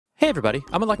Hey everybody,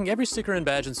 I'm unlocking every sticker and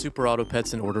badge in Super Auto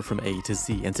Pets in order from A to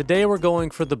Z, and today we're going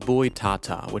for the Boy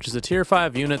Tata, which is a tier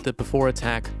 5 unit that before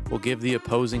attack will give the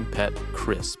opposing pet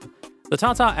crisp. The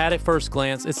Tata, at a first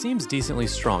glance, it seems decently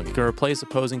strong. You can replace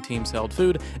opposing teams' held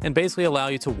food and basically allow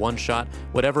you to one-shot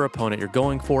whatever opponent you're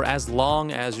going for as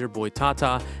long as your Boy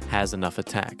Tata has enough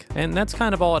attack. And that's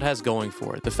kind of all it has going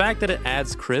for it. The fact that it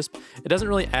adds crisp, it doesn't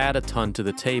really add a ton to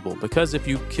the table, because if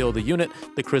you kill the unit,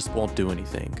 the crisp won't do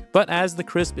anything. But as the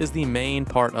crisp is the main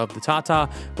part of the Tata,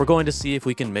 we're going to see if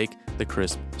we can make the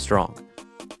crisp strong.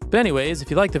 But anyways,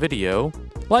 if you like the video,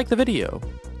 like the video.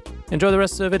 Enjoy the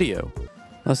rest of the video.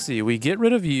 Let's see, we get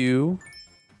rid of you.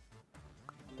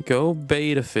 Go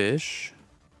beta fish.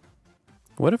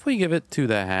 What if we give it to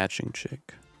the hatching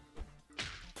chick?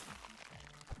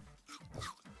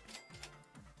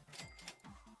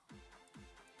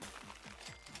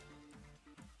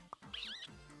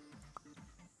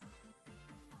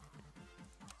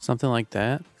 Something like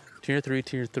that. Tier 3,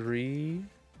 tier 3.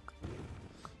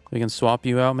 We can swap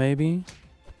you out maybe.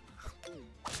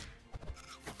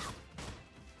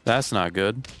 That's not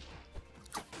good.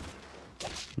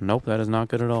 Nope, that is not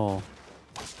good at all.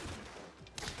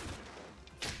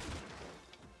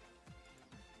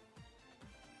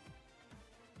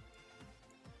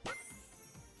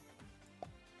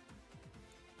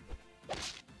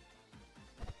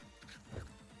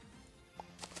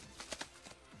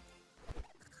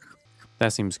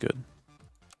 That seems good.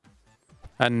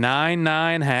 A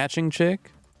 9/9 hatching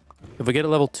chick? If we get a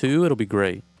level 2, it'll be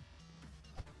great.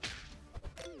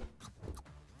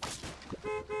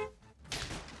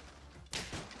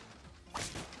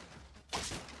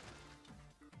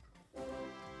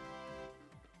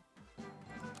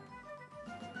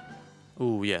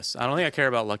 Ooh, yes. I don't think I care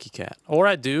about Lucky Cat. Or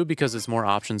I do, because it's more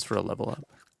options for a level up.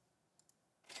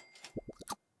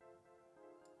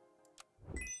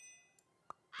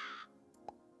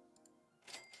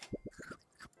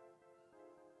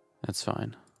 That's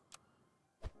fine.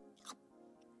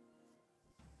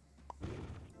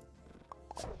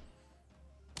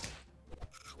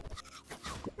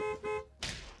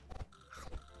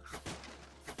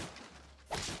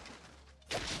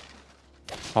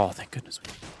 Oh, thank goodness.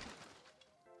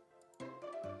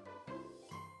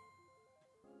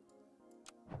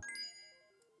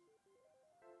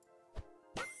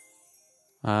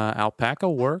 Alpaca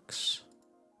works.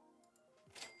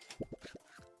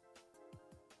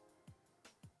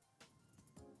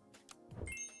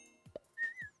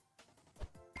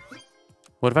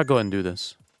 What if I go ahead and do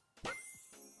this?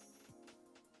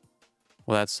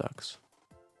 Well, that sucks.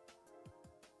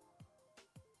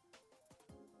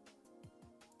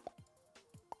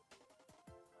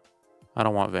 I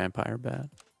don't want vampire bat.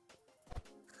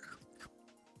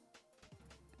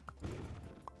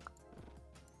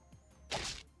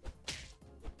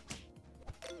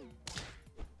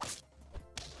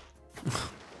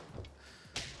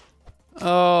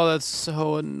 Oh, that's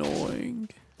so annoying.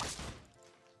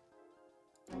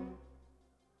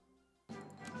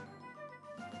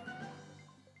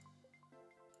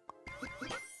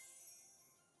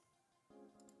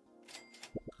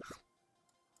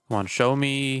 Come on, show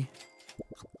me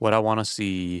what I want to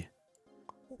see.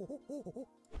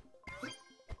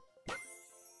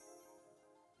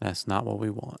 That's not what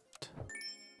we want.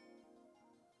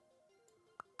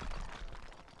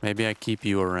 Maybe I keep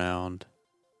you around.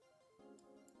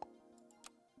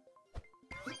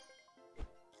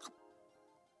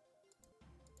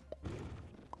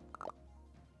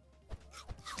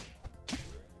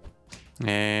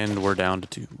 And we're down to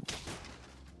 2.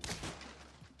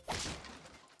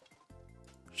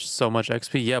 So much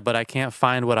XP. Yeah, but I can't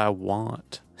find what I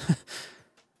want.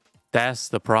 That's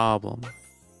the problem.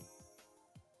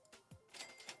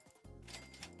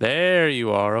 There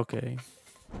you are. Okay.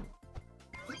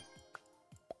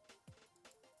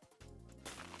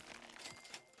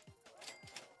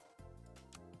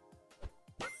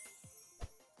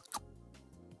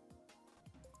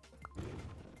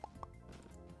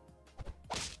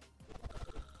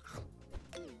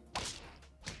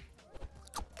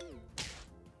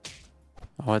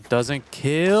 Oh, it doesn't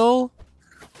kill?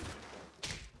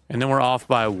 And then we're off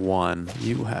by 1.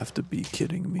 You have to be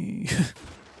kidding me.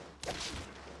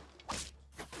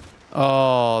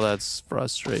 Oh, that's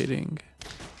frustrating.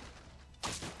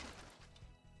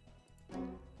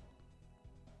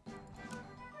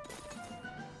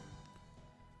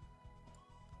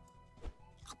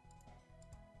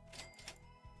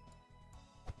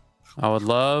 I would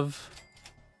love...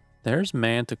 There's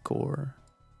Manticore.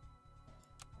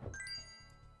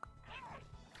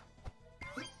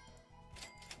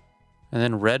 And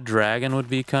then Red Dragon would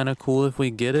be kind of cool if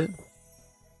we get it.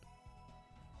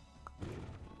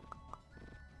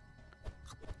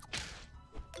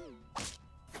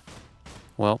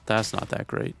 Well, that's not that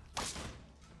great.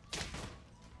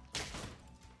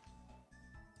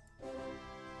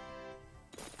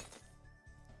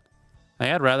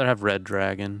 I'd rather have red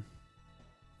dragon.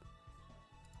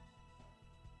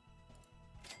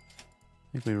 I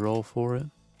think we roll for it.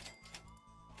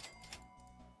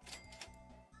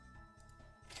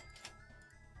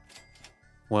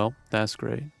 Well, that's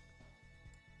great.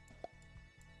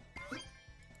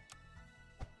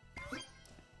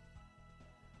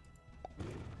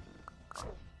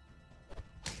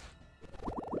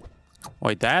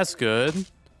 Wait, that's good.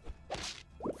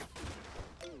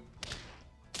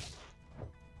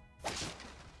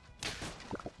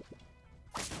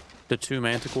 The 2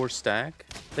 Manticore stack?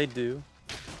 They do.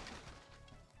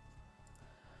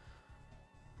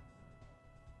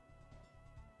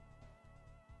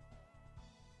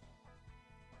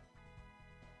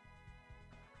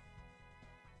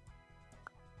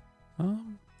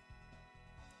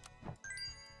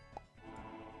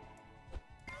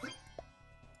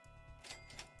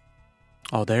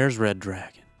 Oh, there's red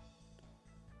dragon.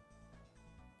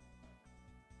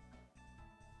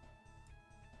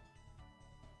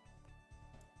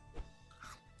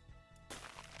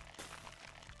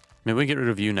 Maybe we get rid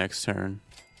of you next turn.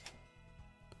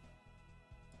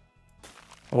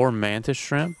 Or mantis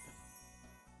shrimp.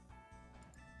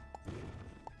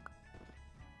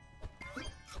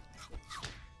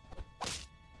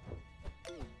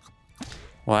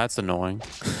 Well, that's annoying.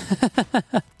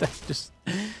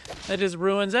 that just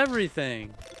ruins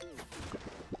everything.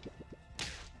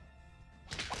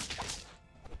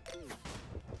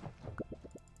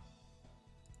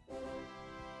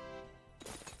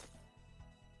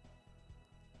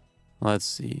 Let's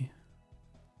see.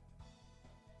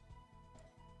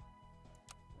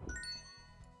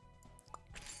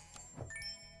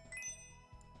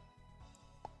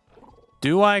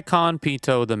 Do I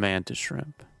Conpito the mantis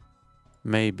shrimp?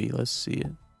 Maybe. Let's see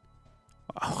it.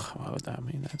 Oh, what would that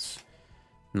mean? That's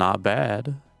not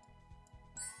bad.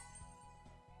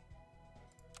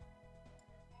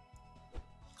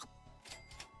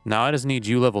 Now I just need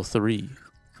you level 3.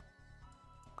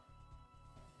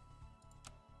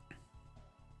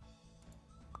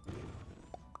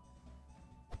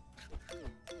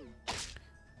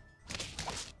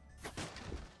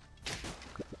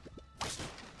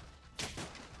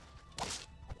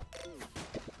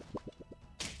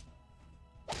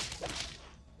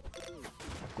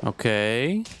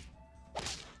 Okay.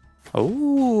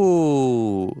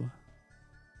 Oh.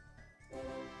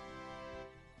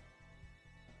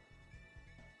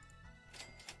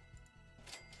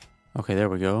 Okay, there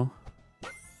we go.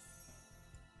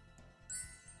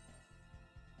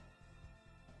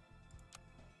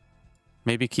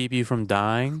 Maybe keep you from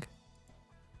dying.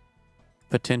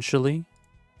 Potentially.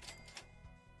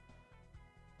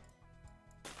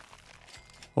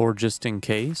 Or just in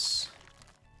case.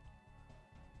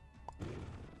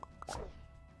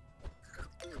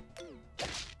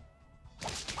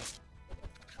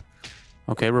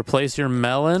 Okay, replace your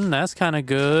melon. That's kind of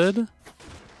good.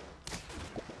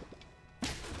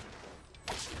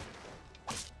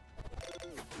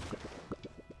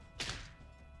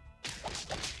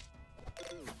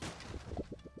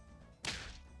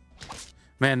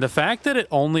 Man, the fact that it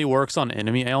only works on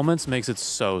enemy ailments makes it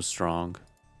so strong.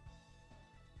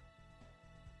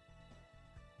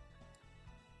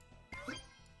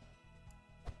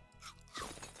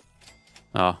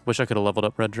 Oh, wish I could have leveled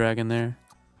up Red Dragon there.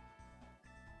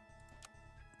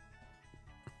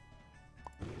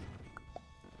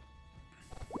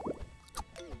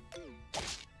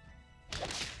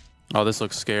 Oh, this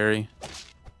looks scary.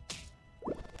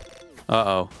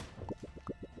 Uh-oh.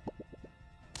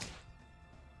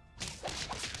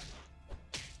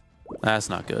 That's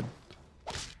not good.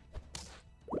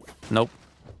 Nope.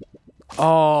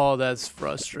 Oh, that's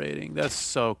frustrating. That's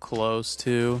so close,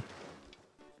 too.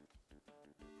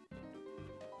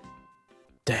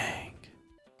 Dang.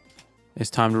 It's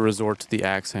time to resort to the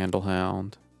Axe Handle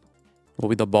Hound. Will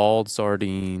be the Bald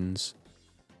Sardines.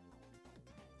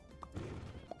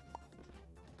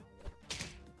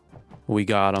 We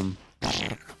got him.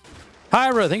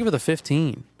 Hyra, thank you for the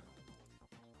 15.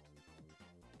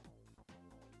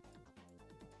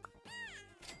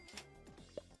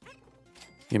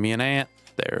 Give me an ant.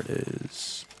 There it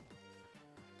is.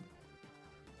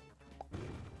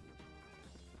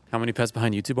 How many pets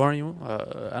behind YouTube are you?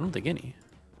 I don't think any.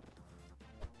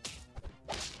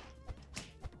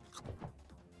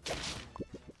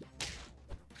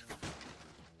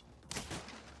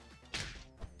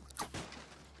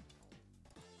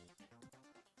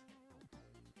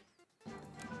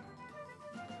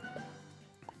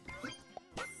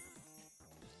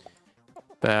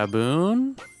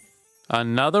 Baboon.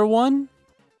 Another one.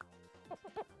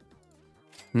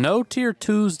 No tier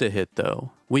 2s to hit,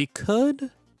 though. We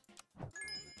could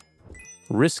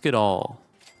risk it all.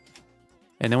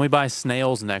 And then we buy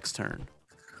snails next turn.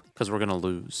 Because we're going to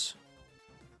lose.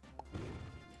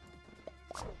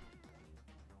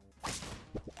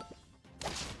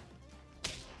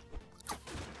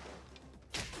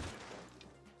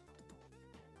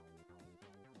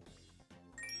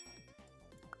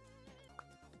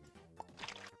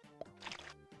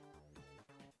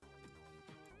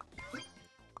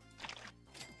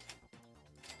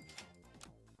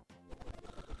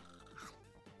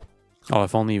 Oh,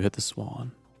 if only you hit the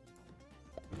swan.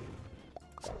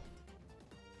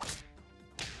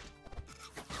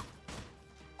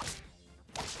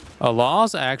 A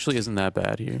loss actually isn't that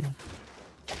bad here.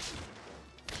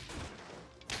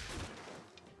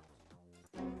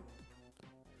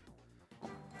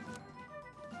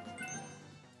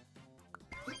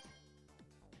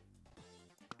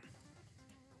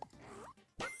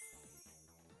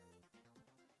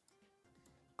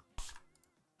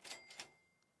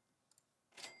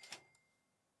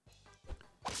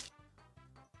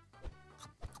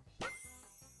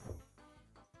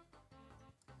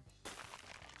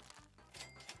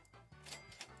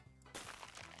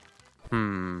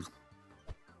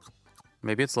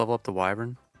 Maybe it's level up the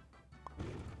wyvern.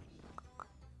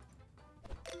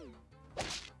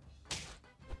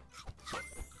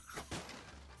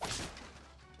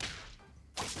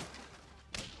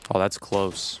 Oh, that's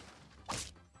close.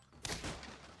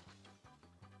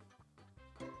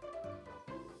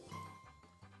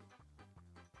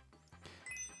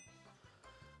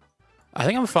 I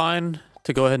think I'm fine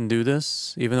to go ahead and do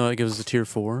this, even though it gives us a tier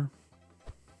 4.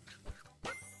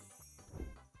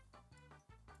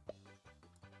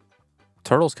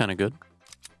 Turtle's kind of good.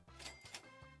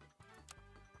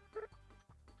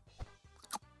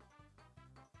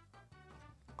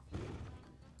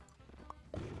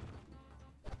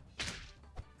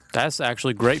 That's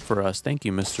actually great for us. Thank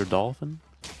you, Mr. Dolphin.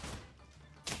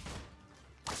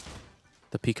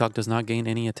 The peacock does not gain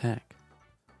any attack.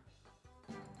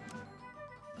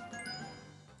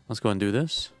 Let's go and do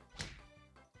this.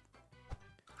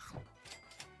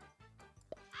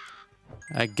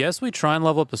 I guess we try and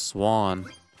level up the swan.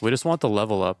 We just want the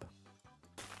level up.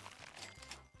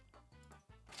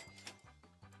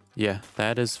 Yeah,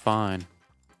 that is fine.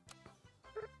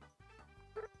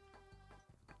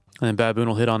 And then Baboon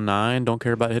will hit on 9. Don't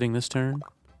care about hitting this turn.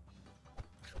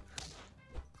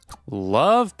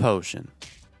 Love potion.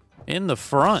 In the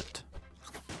front.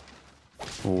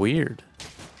 Weird.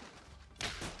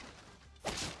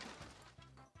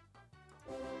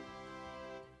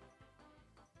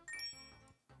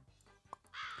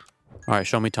 All right,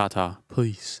 show me Tata,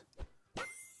 please.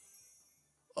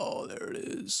 Oh, there it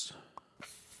is.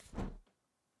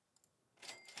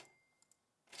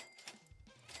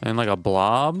 And like a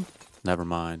blob? Never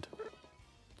mind.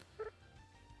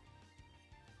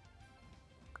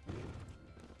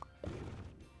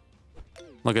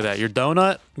 Look at that. Your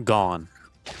donut, gone.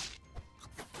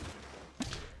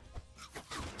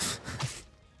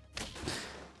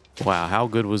 Wow, how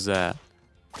good was that?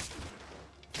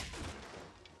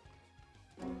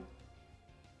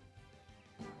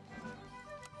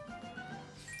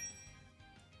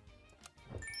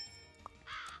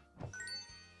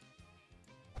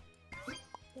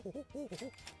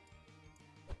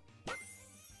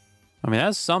 I mean,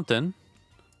 that's something.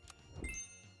 You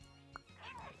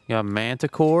got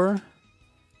Manticore.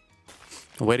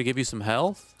 A way to give you some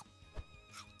health.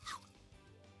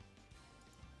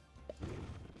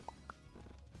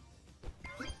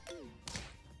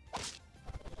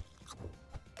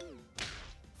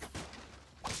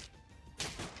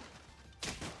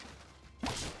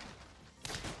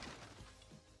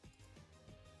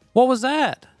 What was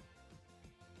that?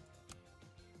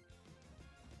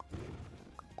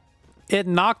 It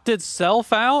knocked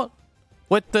itself out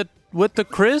with the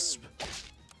crisp?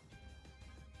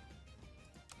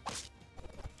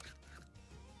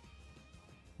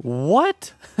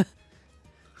 What?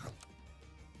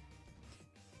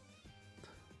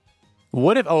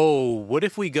 What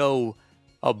if we go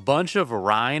a bunch of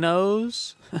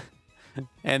rhinos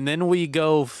and then we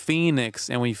go Phoenix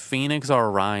and we Phoenix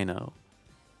our rhino?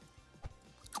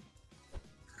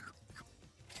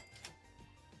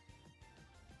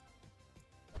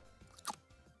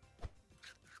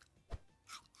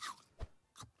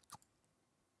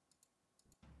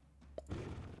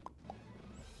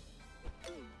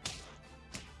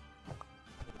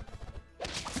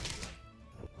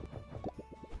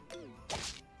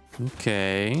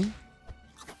 Okay.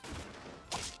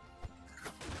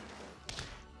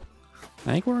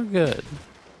 I think we're good.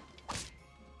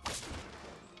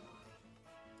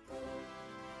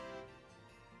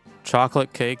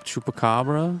 Chocolate cake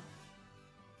chupacabra.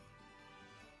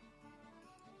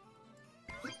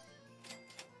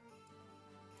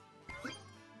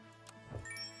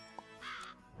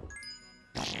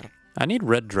 I need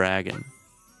red dragon.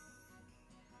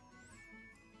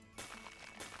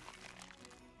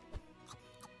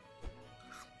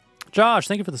 Josh,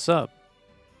 thank you for the sub.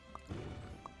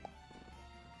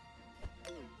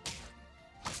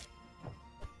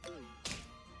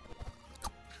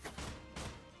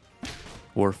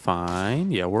 We're fine.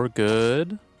 Yeah, we're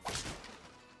good.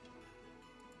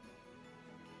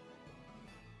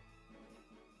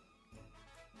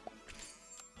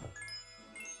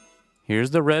 Here's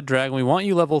the red dragon. We want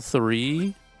you level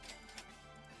 3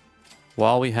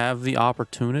 while we have the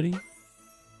opportunity.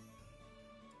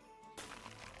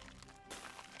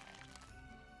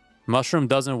 Mushroom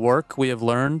doesn't work. We have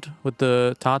learned with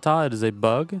the Tata. It is a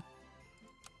bug.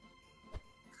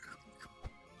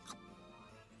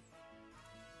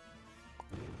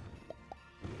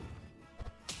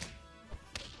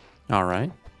 All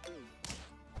right.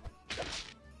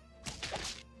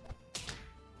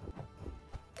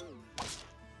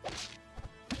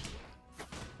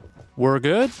 We're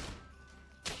good.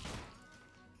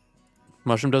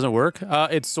 Mushroom doesn't work.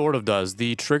 It sort of does.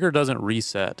 The trigger doesn't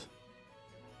reset.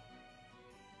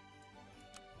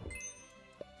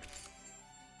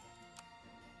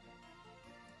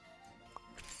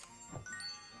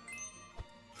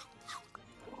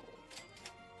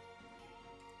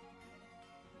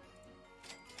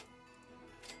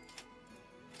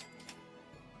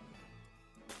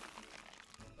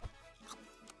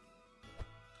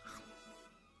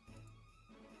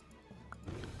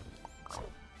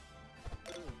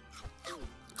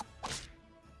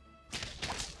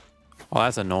 Oh,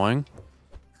 that's annoying.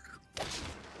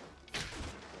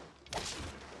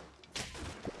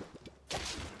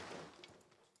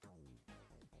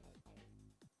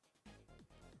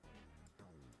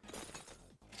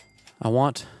 I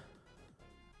want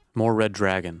more red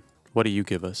dragon. What do you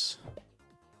give us?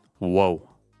 Whoa.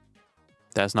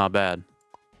 That's not bad.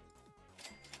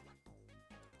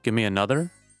 Give me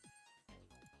another.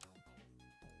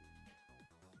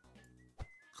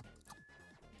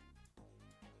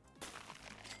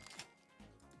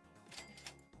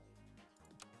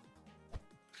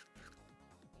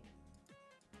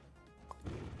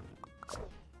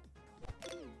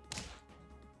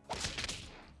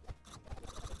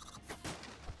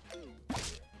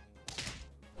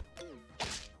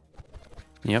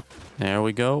 Yep, there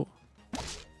we go.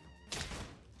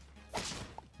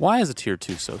 Why is a tier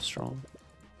 2 so strong?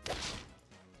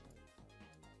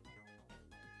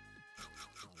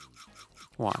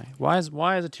 Why?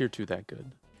 Why is a tier 2 that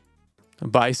good?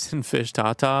 Bison fish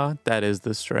tata, that is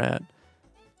the strat.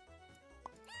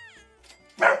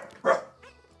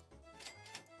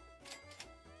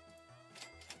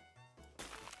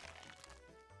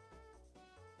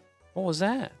 What was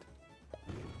that?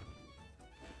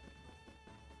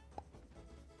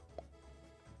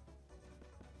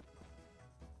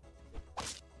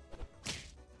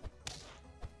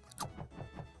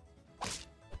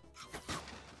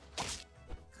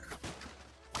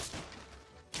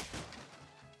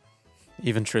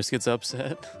 Even Triss gets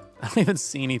upset. I don't even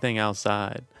see anything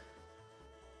outside.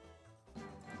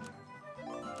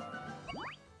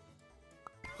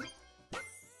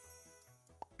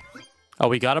 Oh,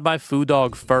 we gotta buy Food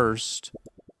Dog first.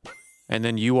 And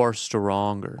then you are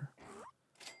stronger.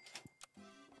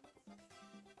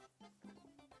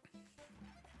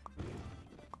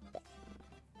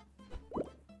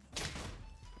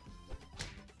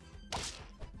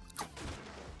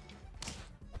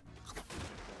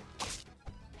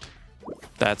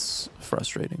 That's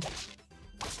frustrating.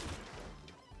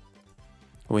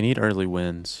 We need early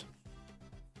wins.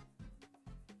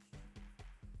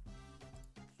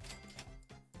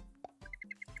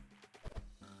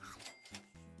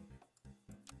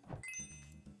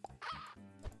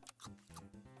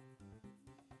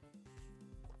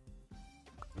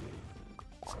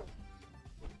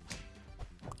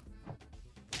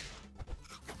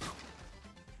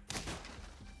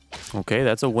 Okay,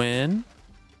 that's a win.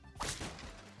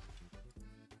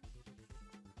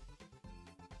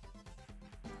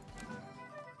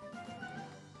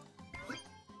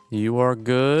 You are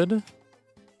good.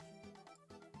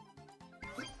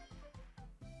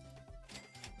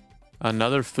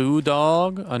 Another Food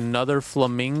Dog, another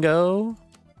Flamingo.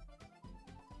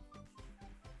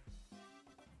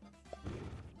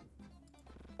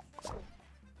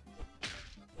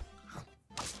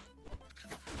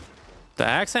 The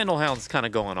axe handle hound's kind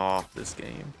of going off this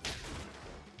game.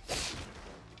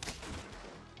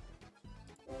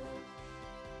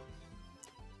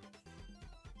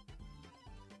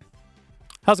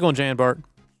 How's it going, Jan Bart?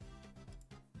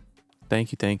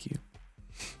 Thank you, thank you.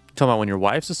 Talking about when your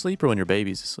wife's asleep or when your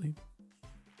baby's asleep?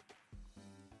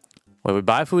 Well, we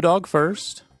buy Food Dog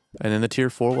first, and then the tier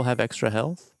 4 will have extra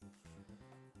health.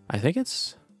 I think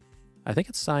it's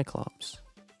Cyclops.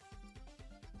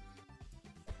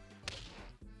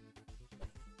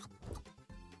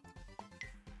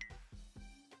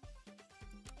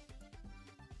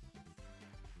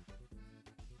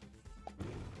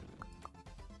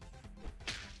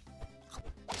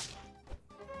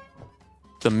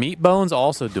 The meat bone's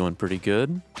also doing pretty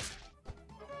good.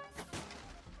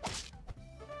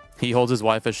 He holds his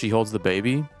wife as she holds the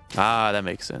baby. Ah, that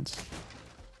makes sense.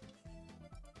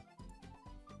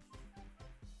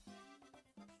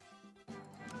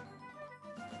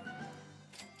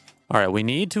 All right, we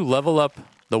need to level up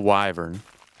the wyvern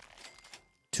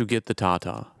to get the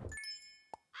Tata.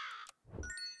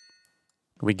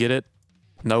 We get it?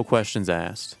 No questions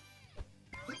asked.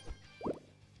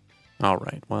 All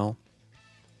right, well.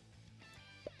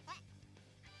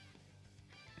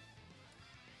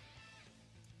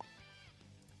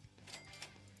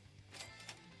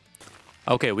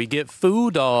 Okay, we get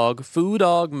Food Dog. Food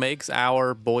Dog makes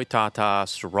our boy Tata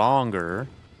stronger.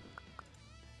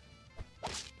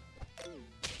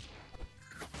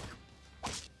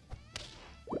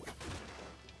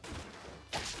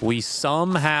 We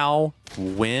somehow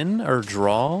win or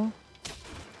draw.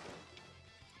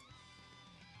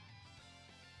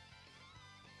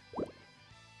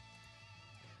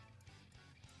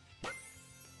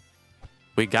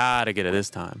 We gotta get it this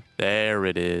time. There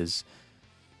it is.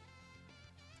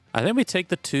 I think we take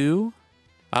the 2.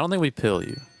 I don't think we pill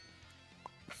you.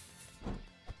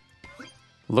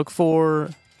 Look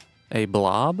for a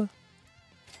blob.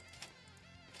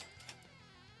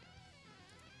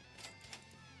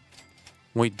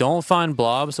 We don't find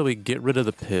blobs, so we get rid of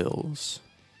the pills.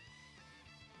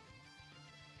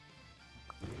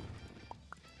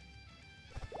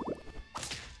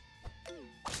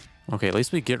 Okay, at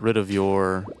least we get rid of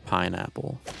your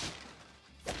pineapple.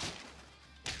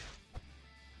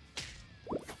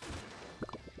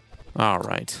 All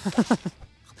right.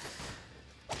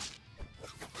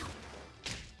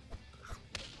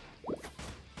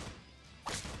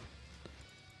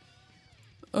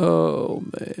 Oh,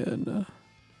 man.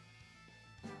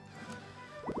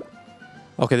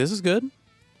 Okay, this is good.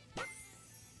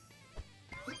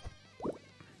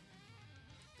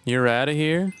 You're out of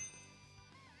here.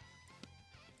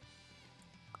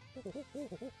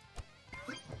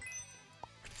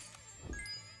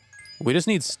 We just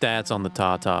need stats on the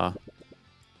Tata.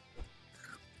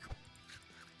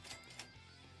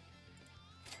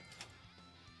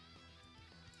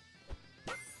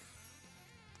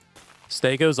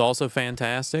 Stego's also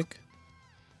fantastic.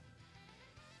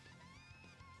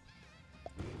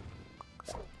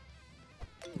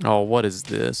 Oh, what is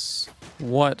this?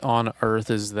 What on earth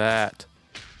is that?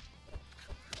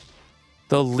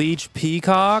 The leech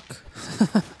peacock?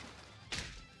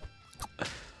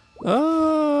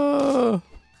 Oh.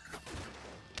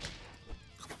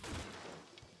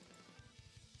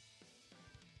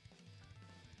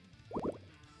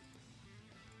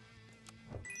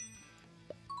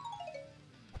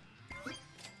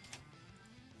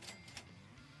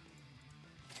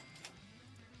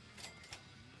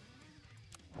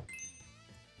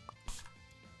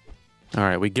 All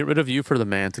right, we get rid of you for the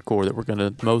manticore that we're going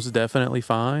to most definitely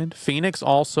find. Phoenix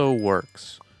also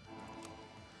works.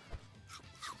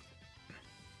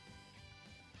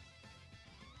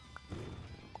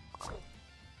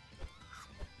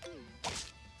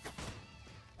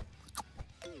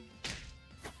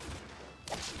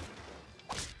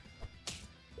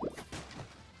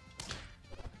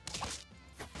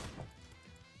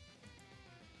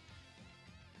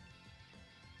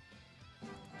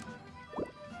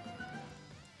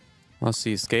 Let's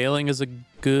see, scaling is a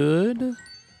good.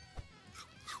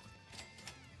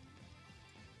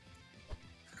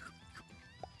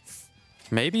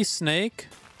 Maybe snake.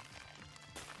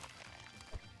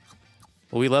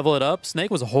 Will we level it up? Snake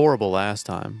was horrible last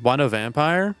time. Why no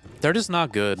vampire? They're just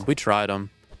not good. We tried them.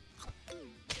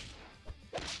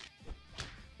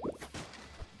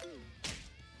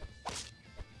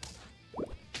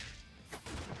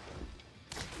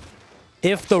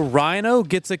 If the rhino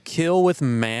gets a kill with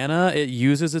mana, it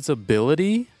uses its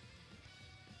ability.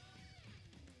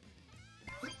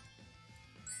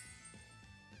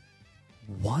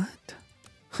 What?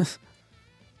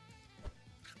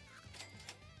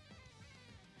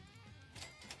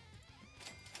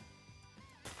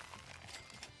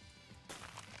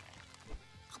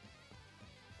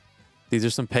 These are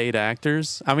some paid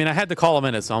actors. I mean, I had to call them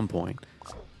in at some point.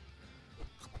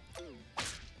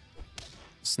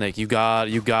 Snake, you got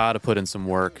to put in some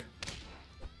work.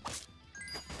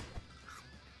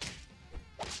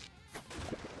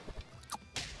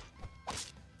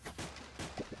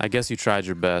 I guess you tried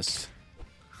your best.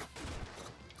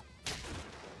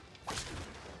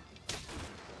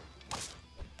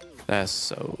 That's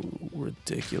so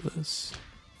ridiculous.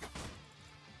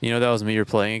 You know that was me you're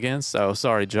playing against? Oh,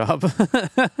 sorry, Job.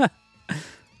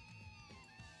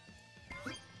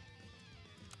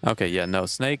 Okay, yeah, no,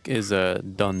 Snake is a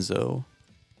dunzo.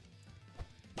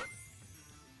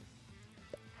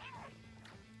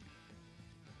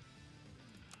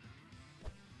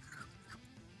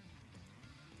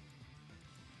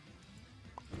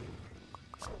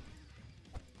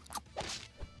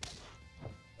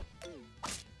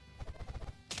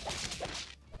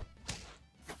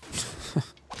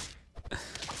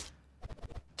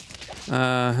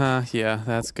 Uh-huh, yeah,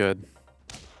 that's good.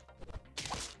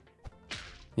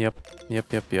 Yep.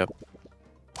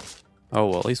 Oh,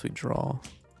 well, at least we draw.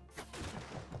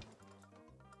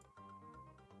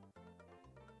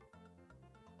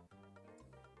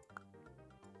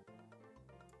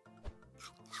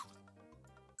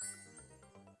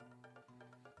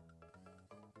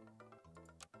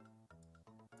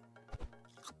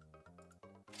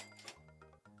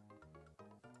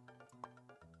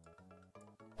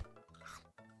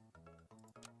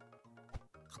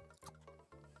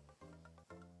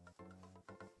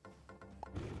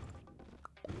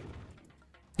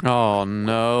 Oh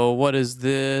no, what is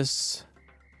this?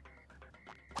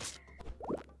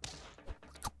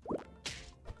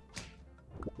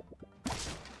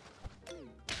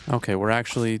 Okay, we're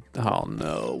actually... Oh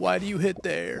no, why do you hit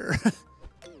there?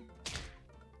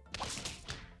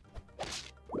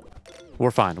 We're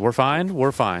fine.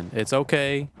 It's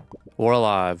okay. We're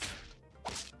alive.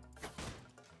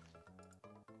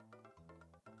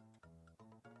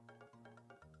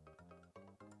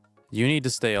 You need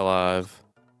to stay alive.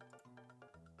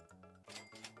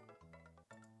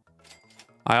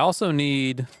 I also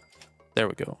need... There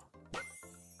we go.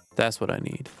 That's what I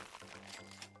need.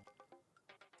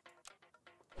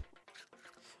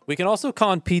 We can also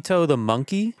con Pito the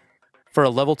monkey for a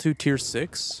level 2 tier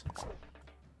 6.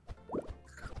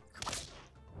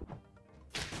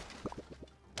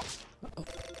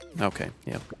 Okay.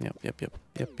 Yep.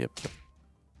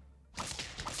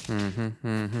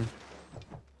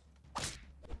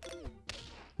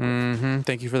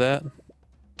 Thank you for that.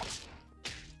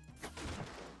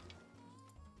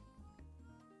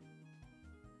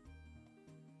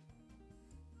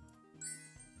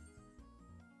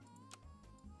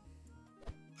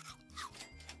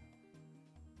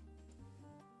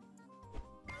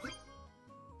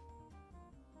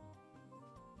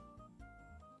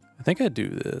 I think I do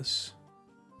this.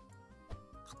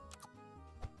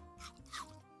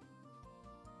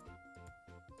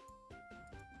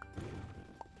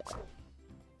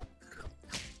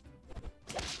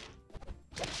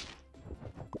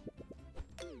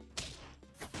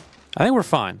 I think we're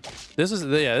fine. This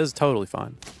is totally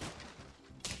fine.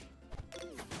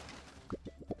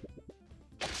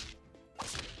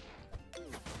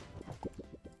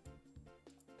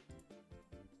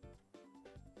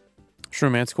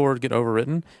 Shroom Manticore get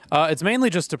overwritten. It's mainly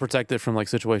just to protect it from like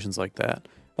situations like that.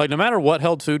 Like no matter what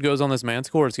held food goes on this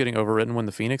Manticore, it's getting overwritten when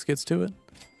the Phoenix gets to it.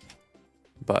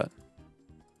 But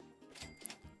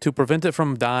to prevent it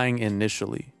from dying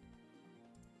initially.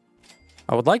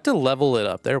 I would like to level it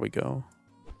up. There we go.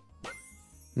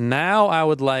 Now I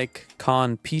would like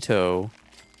Con Pito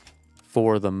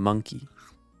for the monkey.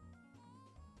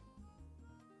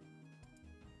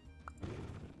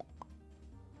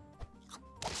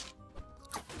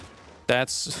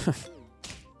 That's...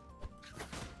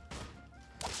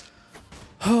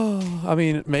 I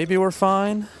mean, maybe we're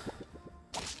fine.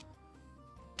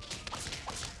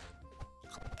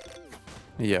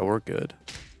 Yeah, we're good.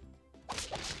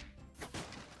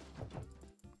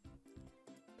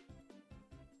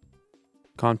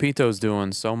 Compito's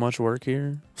doing so much work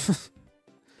here.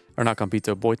 Or not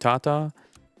Compito, Boy Tata.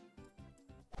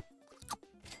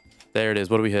 There it is.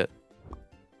 What do we hit?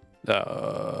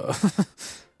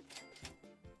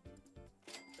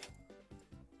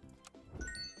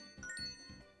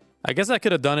 I guess I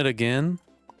could have done it again.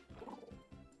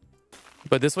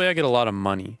 But this way I get a lot of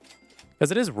money.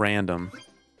 Because it is random.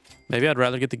 Maybe I'd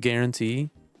rather get the guarantee.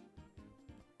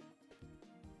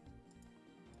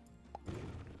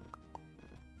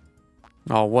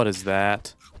 Oh, what is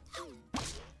that?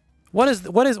 What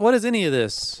is any of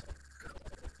this?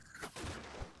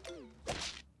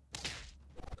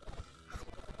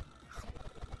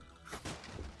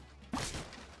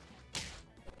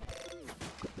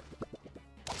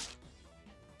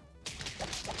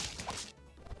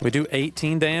 We do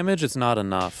 18 damage. It's not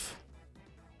enough.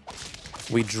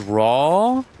 We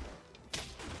draw.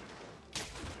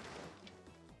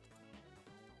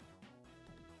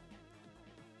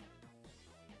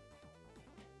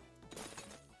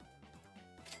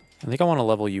 I think I want to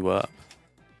level you up.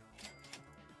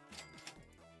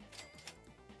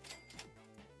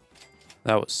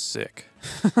 That was sick.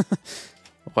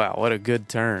 Wow, what a good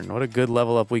turn. What a good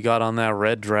level up we got on that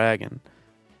red dragon.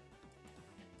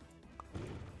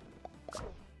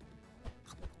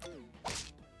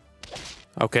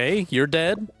 Okay, you're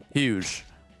dead. Huge.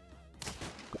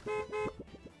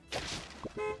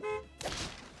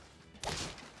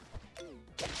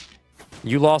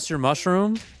 You lost your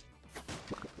mushroom?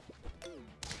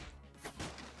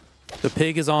 The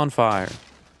pig is on fire.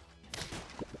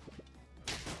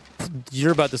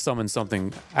 You're about to summon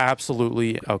something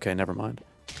absolutely... Okay, never mind.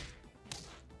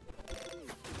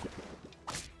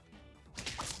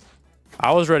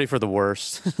 I was ready for the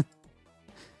worst.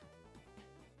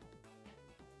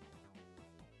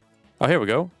 Oh, here we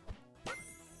go.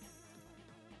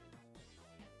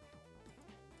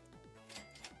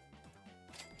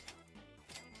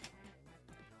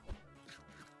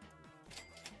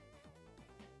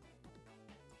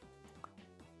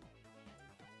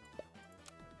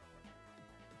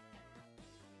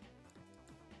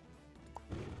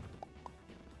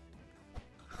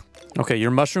 Okay,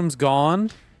 your mushroom's gone.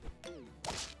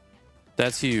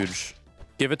 That's huge.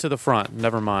 Give it to the front.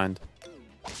 Never mind.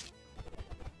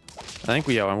 I think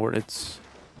we are. It's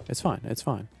fine. It's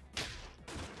fine.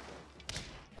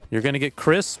 You're gonna get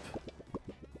crisp.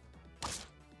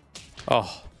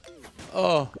 Oh.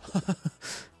 Oh.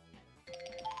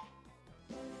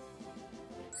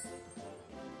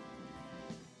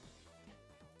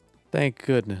 Thank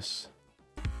goodness.